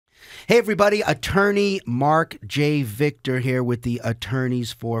Hey everybody, attorney Marc J. Victor here with the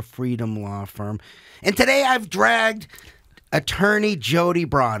Attorneys for Freedom Law Firm. And today I've dragged attorney Jody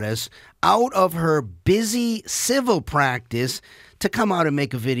Broaddus out of her busy civil practice to come out and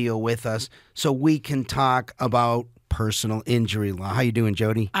make a video with us so we can talk about personal injury law. How you doing,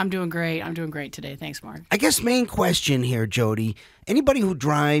 Jody? I'm doing great. I'm doing great today. Thanks, Mark. I guess main question here, Jody, anybody who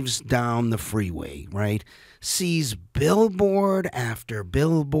drives down the freeway, right, sees billboard after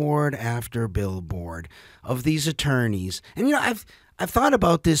billboard after billboard of these attorneys. And, you know, I've thought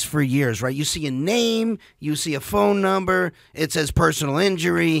about this for years, right? You see a name, you see a phone number, it says personal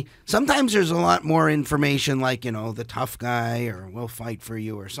injury. Sometimes there's a lot more information like, you know, the tough guy or we'll fight for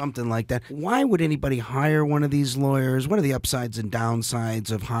you or something like that. Why would anybody hire one of these lawyers? What are the upsides and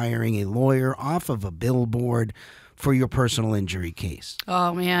downsides of hiring a lawyer off of a billboard for your personal injury case?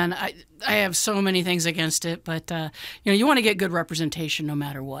 Oh, man, I have so many things against it, but, you want to get good representation no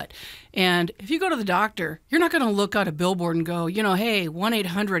matter what. And if you go to the doctor, you're not going to look at a billboard and go, hey,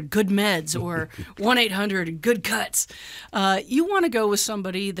 1-800-GOOD-MEDS or 1-800-GOOD-CUTS. You want to go with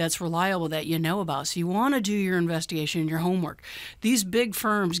somebody that's reliable that you know about. So you want to do your investigation and your homework. These big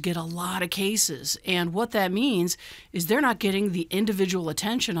firms get a lot of cases, and what that means is they're not getting the individual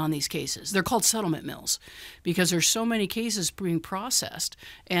attention on these cases. They're called settlement mills because there's so many cases being processed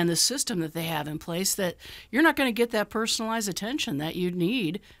and the system that they have in place that you're not going to get that personalized attention that you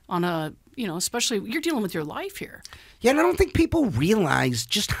need on a, especially you're dealing with your life here. Yeah, and I don't think people realize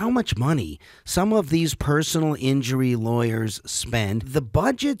just how much money some of these personal injury lawyers spend. The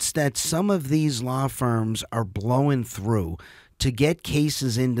budgets that some of these law firms are blowing through to get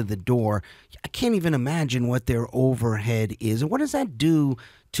cases into the door, I can't even imagine what their overhead is. And what does that do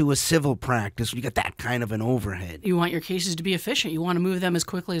to a civil practice when you got that kind of an overhead? You want your cases to be efficient. You want to move them as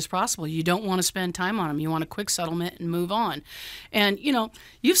quickly as possible. You don't want to spend time on them. You want a quick settlement and move on. And,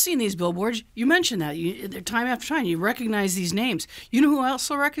 you've seen these billboards. You mentioned that. Time after time, you recognize these names. You know who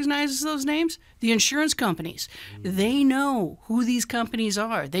also recognizes those names? The insurance companies. They know who these companies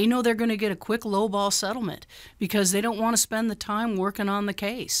are. They know they're going to get a quick lowball settlement because they don't want to spend the time working on the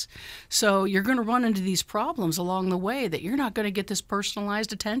case. So you're going to run into these problems along the way that you're not going to get this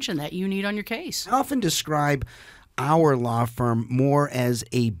personalized attention that you need on your case. I often describe our law firm more as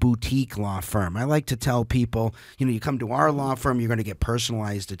a boutique law firm. I like to tell people, you come to our law firm, you're going to get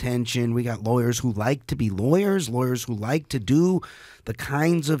personalized attention. We got lawyers who like to be lawyers who like to do the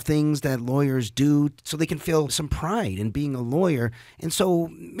kinds of things that lawyers do so they can feel some pride in being a lawyer. And so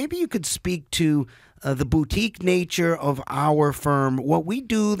maybe you could speak to the boutique nature of our firm, what we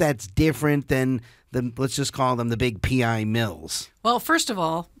do that's different than let's just call them the big PI mills. Well, first of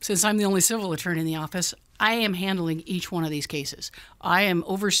all, since I'm the only civil attorney in the office, I am handling each one of these cases. I am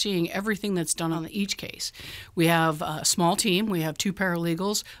overseeing everything that's done on each case. We have a small team. We have 2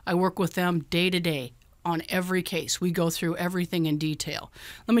 paralegals. I work with them day to day on every case. We go through everything in detail.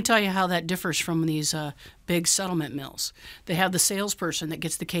 Let me tell you how that differs from these big settlement mills. They have the salesperson that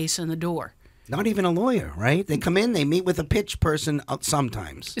gets the case in the door. Not even a lawyer, right? They come in, they meet with a pitch person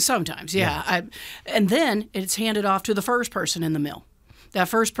sometimes. Sometimes, yeah. And then it's handed off to the first person in the mill. That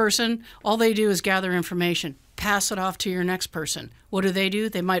first person, all they do is gather information, pass it off to your next person. What do?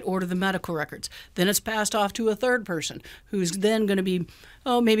 They might order the medical records. Then it's passed off to a third person who's then going to be,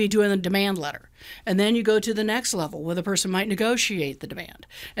 maybe doing a demand letter. And then you go to the next level where the person might negotiate the demand.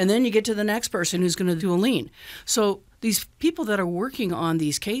 And then you get to the next person who's going to do a lien. So these people that are working on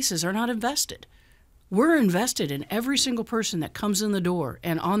these cases are not invested. We're invested in every single person that comes in the door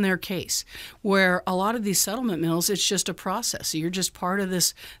and on their case, where a lot of these settlement mills, it's just a process. So you're just part of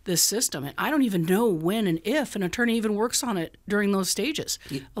this system. And I don't even know when and if an attorney even works on it during those stages.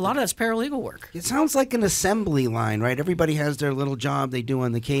 A lot of that's paralegal work. It sounds like an assembly line, right? Everybody has their little job they do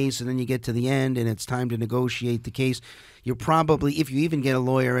on the case, and then you get to the end and it's time to negotiate the case. You're probably, if you even get a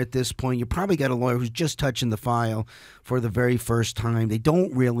lawyer at this point, you probably got a lawyer who's just touching the file for the very first time. They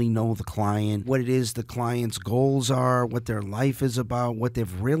don't really know the client, what it is the client's goals are, what their life is about, what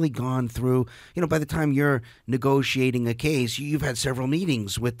they've really gone through. By the time you're negotiating a case, you've had several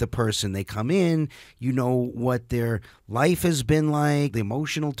meetings with the person. They come in, you know what their life has been like, the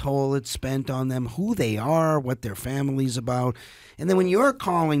emotional toll it's spent on them, who they are, what their family's about. And then when you're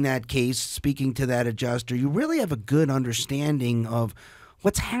calling that case, speaking to that adjuster, you really have a good understanding of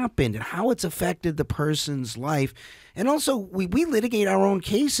what's happened and how it's affected the person's life. And also, we litigate our own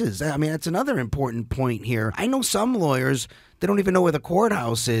cases. I mean, that's another important point here. I know some lawyers, they don't even know where the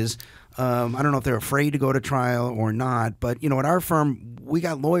courthouse is I don't know if they're afraid to go to trial or not, but, at our firm, we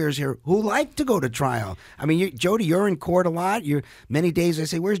got lawyers here who like to go to trial. I mean, Jody, you're in court a lot. Many days I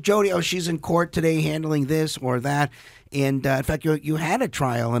say, where's Jody? Oh, she's in court today handling this or that. And in fact, you had a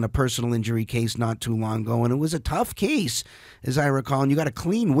trial in a personal injury case not too long ago, and it was a tough case, as I recall. And you got a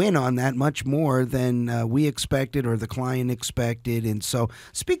clean win on that, much more than we expected or the client expected. And so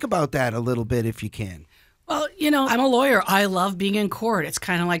speak about that a little bit if you can. Well, I'm a lawyer. I love being in court. It's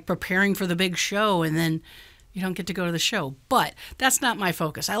kind of like preparing for the big show, and then you don't get to go to the show. But that's not my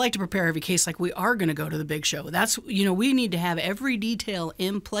focus. I like to prepare every case like we are going to go to the big show. That's, we need to have every detail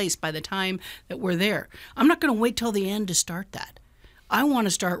in place by the time that we're there. I'm not going to wait till the end to start that. I want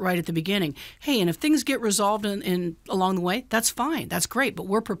to start right at the beginning. Hey, and if things get resolved in along the way, that's fine. That's great, but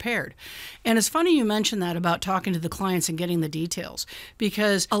we're prepared. And it's funny you mentioned that about talking to the clients and getting the details,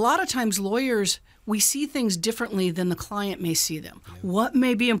 because a lot of times lawyers, we see things differently than the client may see them. Yeah. What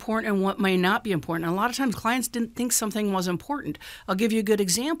may be important and what may not be important. And a lot of times clients didn't think something was important. I'll give you a good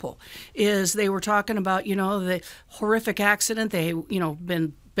example. Is they were talking about, the horrific accident. They,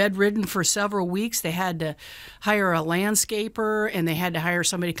 been bedridden for several weeks. They had to hire a landscaper, and they had to hire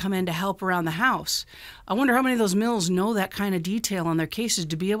somebody to come in to help around the house. I wonder how many of those mills know that kind of detail on their cases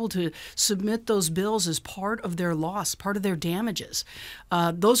to be able to submit those bills as part of their loss, part of their damages.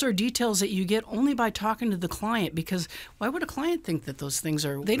 Those are details that you get only by talking to the client, because why would a client think that those things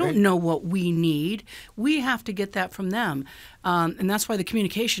are, they don't know what we need. We have to get that from them. And that's why the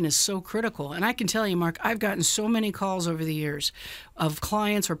communication is so critical. And I can tell you, Mark, I've gotten so many calls over the years of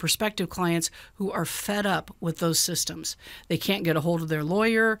clients or prospective clients who are fed up with those systems. They can't get a hold of their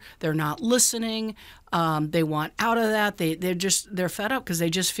lawyer. They're not listening. They want out of that. They're fed up because they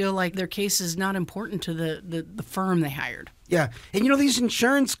just feel like their case is not important to the firm they hired. Yeah. And, these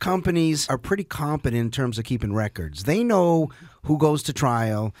insurance companies are pretty competent in terms of keeping records. They know who goes to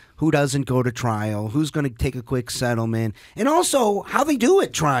trial, who doesn't go to trial, who's going to take a quick settlement, and also how they do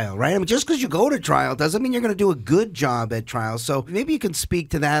at trial, right? I mean, just because you go to trial doesn't mean you're going to do a good job at trial. So maybe you can speak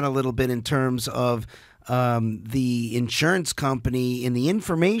to that a little bit in terms of the insurance company and the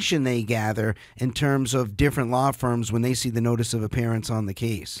information they gather in terms of different law firms when they see the notice of appearance on the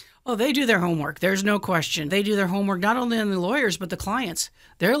case. Oh, they do their homework. There's no question. They do their homework not only on the lawyers, but the clients.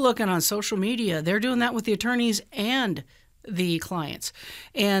 They're looking on social media. They're doing that with the attorneys and the clients.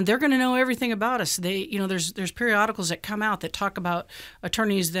 And they're going to know everything about us. There's periodicals that come out that talk about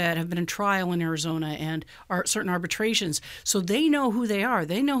attorneys that have been in trial in Arizona and certain arbitrations. So they know who they are.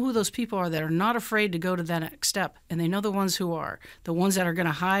 They know who those people are that are not afraid to go to that next step. And they know the ones who are. The ones that are going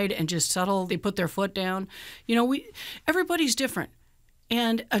to hide and just settle. They put their foot down. Everybody's different.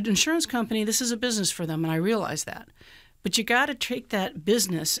 And an insurance company, this is a business for them, and I realize that. But you got to take that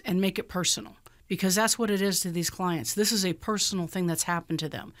business and make it personal, because that's what it is to these clients. This is a personal thing that's happened to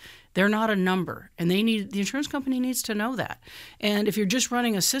them. They're not a number, and the insurance company needs to know that. And if you're just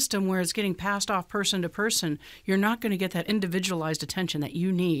running a system where it's getting passed off person to person, you're not going to get that individualized attention that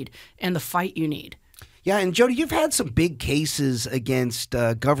you need and the fight you need. Yeah, and Jody, you've had some big cases against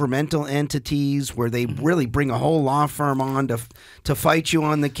governmental entities where they really bring a whole law firm on to fight you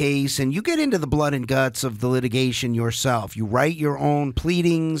on the case, and you get into the blood and guts of the litigation yourself. You write your own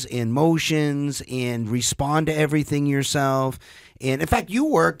pleadings and motions and respond to everything yourself. And in fact, you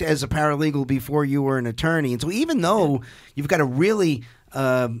worked as a paralegal before you were an attorney. And so even though you've got a really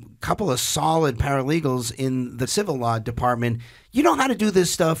couple of solid paralegals in the civil law department, you know how to do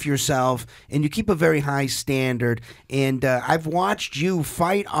this stuff yourself, and you keep a very high standard. And I've watched you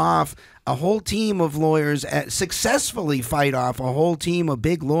fight off a whole team of lawyers, successfully fight off a whole team of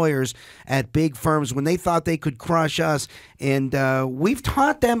big lawyers at big firms when they thought they could crush us. And we've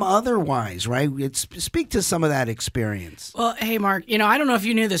taught them otherwise, right? Speak to some of that experience. Well, hey, Mark, I don't know if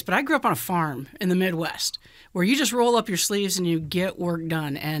you knew this, but I grew up on a farm in the Midwest where you just roll up your sleeves and you get work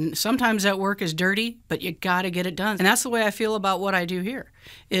done. And sometimes that work is dirty, but you got to get it done. And that's the way I feel about what I do here,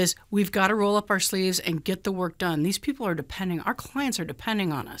 is we've got to roll up our sleeves and get the work done. These people are our clients are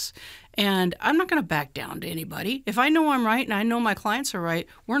depending on us. And I'm not going to back down to anybody. If I know I'm right and I know my clients are right,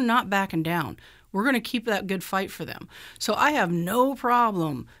 we're not backing down. We're going to keep that good fight for them. So I have no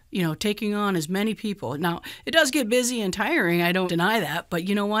problem, taking on as many people. Now, it does get busy and tiring. I don't deny that. But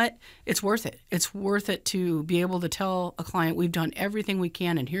you know what? It's worth it. It's worth it to be able to tell a client we've done everything we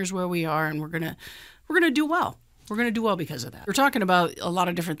can and here's where we are, and we're going to do well. We're going to do well because of that. We're talking about a lot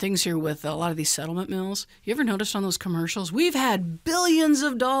of different things here with a lot of these settlement mills. You ever noticed on those commercials? We've had billions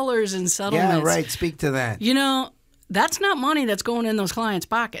of dollars in settlements. Yeah, right. Speak to that. That's not money that's going in those clients'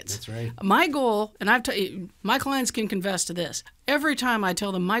 pockets. That's right. My goal, and my clients can confess to this, every time I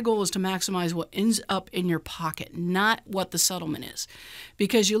tell them my goal is to maximize what ends up in your pocket, not what the settlement is.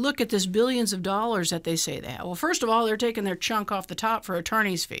 Because you look at this billions of dollars that they say they have. Well, first of all, they're taking their chunk off the top for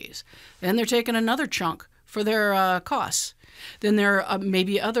attorney's fees. Then they're taking another chunk for their costs. Then there are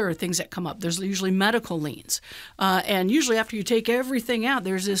maybe other things that come up. There's usually medical liens. And usually after you take everything out,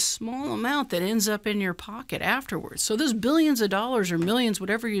 there's this small amount that ends up in your pocket afterwards. So those billions of dollars or millions,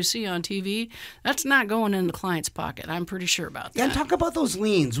 whatever you see on TV, that's not going in the client's pocket. I'm pretty sure about that. Yeah, and talk about those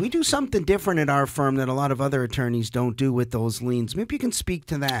liens. We do something different at our firm that a lot of other attorneys don't do with those liens. Maybe you can speak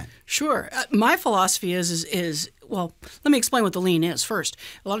to that. Sure. My philosophy is well, let me explain what the lien is first.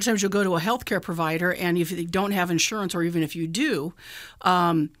 A lot of times you'll go to a healthcare provider, and if you don't have insurance, or even if you do,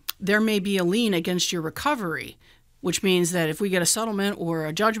 there may be a lien against your recovery, which means that if we get a settlement or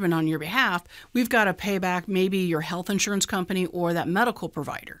a judgment on your behalf, we've got to pay back maybe your health insurance company or that medical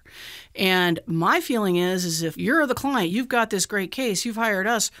provider. And my feeling is if you're the client, you've got this great case, you've hired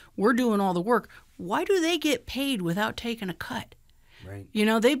us, we're doing all the work, why do they get paid without taking a cut? Right. You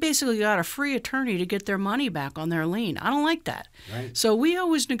know, they basically got a free attorney to get their money back on their lien. I don't like that. Right. So we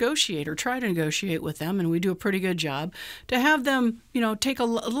always negotiate or try to negotiate with them, and we do a pretty good job to have them, take a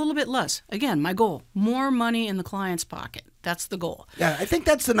little bit less. Again, my goal, more money in the client's pocket. That's the goal. Yeah, I think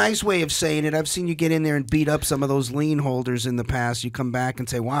that's the nice way of saying it. I've seen you get in there and beat up some of those lien holders in the past. You come back and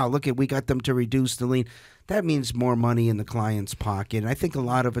say, wow, look, we got them to reduce the lien. That means more money in the client's pocket. And I think a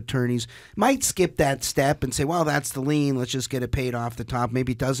lot of attorneys might skip that step and say, well, that's the lien. Let's just get it paid off the top.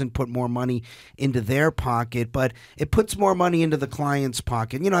 Maybe it doesn't put more money into their pocket, but it puts more money into the client's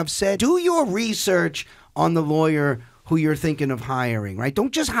pocket. I've said, do your research on the lawyer who you're thinking of hiring, right?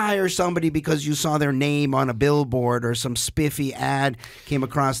 Don't just hire somebody because you saw their name on a billboard or some spiffy ad came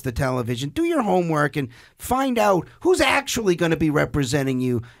across the television. Do your homework and find out who's actually going to be representing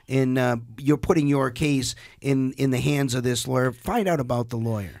you in you're putting your case in the hands of this lawyer. Find out about the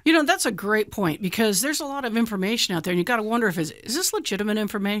lawyer. That's a great point because there's a lot of information out there, and you got to wonder is this legitimate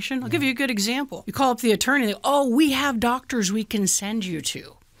information? I'll give you a good example. You call up the attorney, and they go, we have doctors we can send you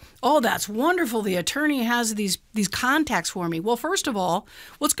to. Oh, that's wonderful. The attorney has these contacts for me. Well, first of all,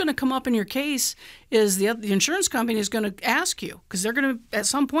 what's going to come up in your case is the insurance company is going to ask you, because they're going to, at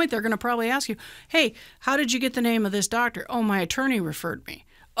some point, they're going to probably ask you, hey, how did you get the name of this doctor? Oh, my attorney referred me.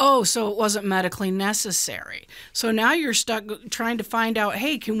 Oh, so it wasn't medically necessary. So now you're stuck trying to find out,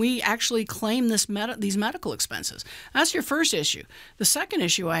 hey, can we actually claim these medical expenses? That's your first issue. The second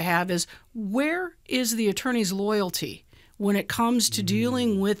issue I have is, where is the attorney's loyalty when it comes to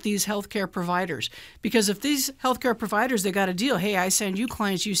dealing with these healthcare providers? Because if these healthcare providers, they got a deal, hey, I send you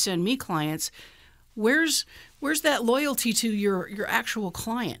clients, you send me clients, where's that loyalty to your actual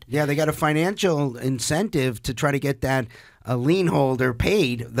client? Yeah, they got a financial incentive to try to get that lien holder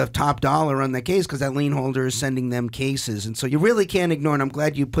paid the top dollar on the case because that lien holder is sending them cases. And so you really can't ignore, and I'm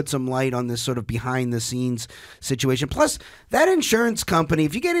glad you put some light on this sort of behind-the-scenes situation. Plus, that insurance company,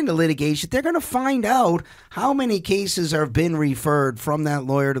 if you get into litigation, they're going to find out how many cases have been referred from that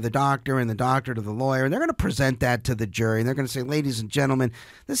lawyer to the doctor and the doctor to the lawyer, and they're going to present that to the jury. And they're going to say, ladies and gentlemen,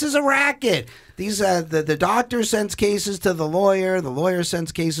 this is a racket. These the doctor sends cases to the lawyer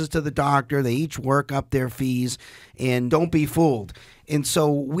sends cases to the doctor. They each work up their fees, and don't be fooled. And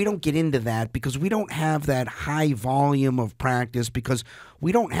so we don't get into that because we don't have that high volume of practice, because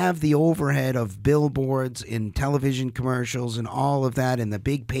we don't have the overhead of billboards and television commercials and all of that and the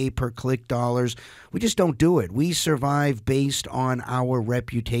big pay-per-click dollars. We just don't do it. We survive based on our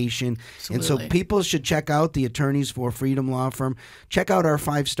reputation. Absolutely. And so people should check out the Attorneys for Freedom Law Firm. Check out our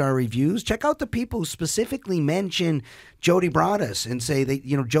 5-star reviews. Check out the people who specifically mention Jody Broaddus and say that,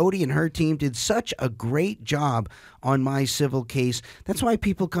 Jody and her team did such a great job on my civil case. That's why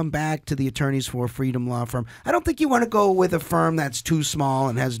people come back to the Attorneys for Freedom Law Firm. I don't think you want to go with a firm that's too small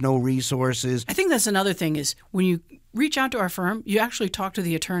and has no resources. I think that's another thing is when you reach out to our firm, you actually talk to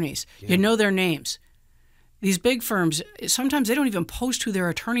the attorneys. Yeah. You know their names. These big firms, sometimes they don't even post who their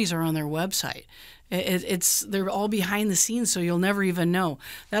attorneys are on their website. They're all behind the scenes, so you'll never even know.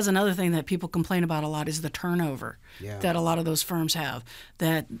 That's another thing that people complain about a lot is the turnover that a lot of those firms have.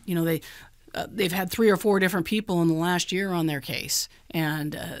 That they've had 3 or 4 different people in the last year on their case,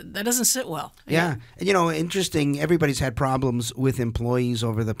 and that doesn't sit well. Yeah. And, interesting, everybody's had problems with employees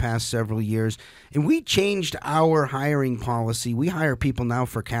over the past several years, and we changed our hiring policy. We hire people now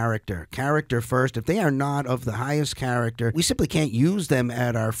for character first. If they are not of the highest character, we simply can't use them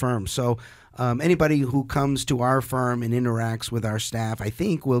at our firm. So anybody who comes to our firm and interacts with our staff, I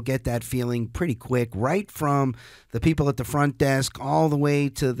think will get that feeling pretty quick right from the people at the front desk, all the way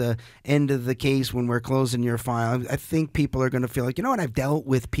to the end of the case when we're closing your file. I think people are going to feel like, you know what, I've dealt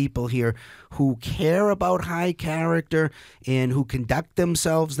with people here who care about high character and who conduct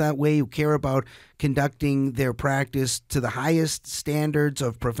themselves that way, who care about conducting their practice to the highest standards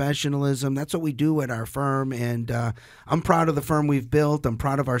of professionalism. That's what we do at our firm, and I'm proud of the firm we've built. I'm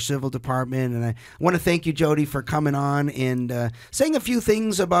proud of our civil department, and I want to thank you, Jody, for coming on and saying a few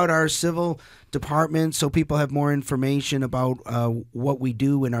things about our civil department so people have more information about what we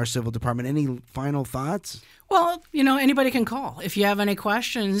do in our civil department. Any final thoughts? Well, you know, anybody can call. If you have any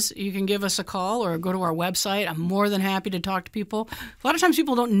questions, you can give us a call or go to our website. I'm more than happy to talk to people. A lot of times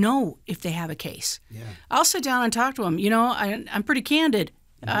people don't know if they have a case. Yeah. I'll sit down and talk to them. You know, I'm pretty candid.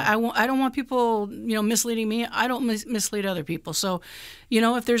 I don't want people, you know, misleading me. I don't mislead other people. So, you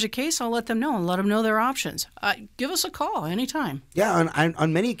know, if there's a case, I'll let them know and let them know their options. Give us a call anytime. Yeah,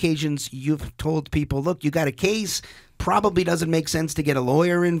 on many occasions, you've told people, look, you got a case. Probably doesn't make sense to get a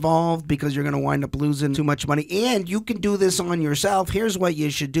lawyer involved because you're going to wind up losing too much money. And you can do this on yourself. Here's what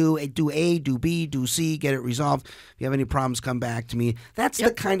you should do. Do A, do B, do C, get it resolved. If you have any problems, come back to me. That's the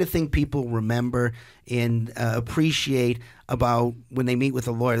kind of thing people remember and appreciate about when they meet with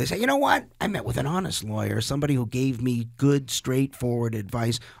a lawyer. They say, you know what? I met with an honest lawyer, somebody who gave me good, straightforward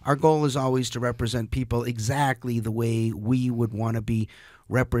advice. Our goal is always to represent people exactly the way we would want to be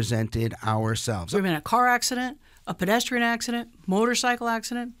represented ourselves. We've been in a car accident, a pedestrian accident, motorcycle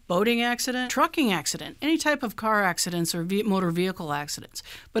accident, boating accident, trucking accident, any type of car accidents or motor vehicle accidents.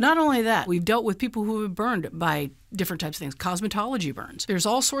 But not only that, we've dealt with people who have been burned by different types of things, cosmetology burns. There's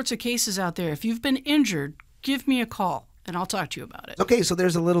all sorts of cases out there. If you've been injured, give me a call and I'll talk to you about it. Okay, so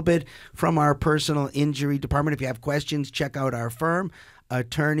there's a little bit from our personal injury department. If you have questions, check out our firm,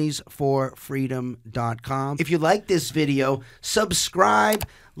 attorneysforfreedom.com. If you like this video, subscribe,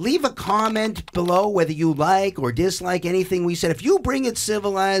 leave a comment below whether you like or dislike anything we said. If you bring it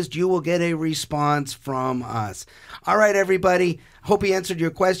civilized, you will get a response from us. All right, everybody. Hope we answered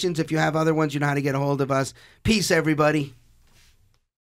your questions. If you have other ones, you know how to get a hold of us. Peace, everybody.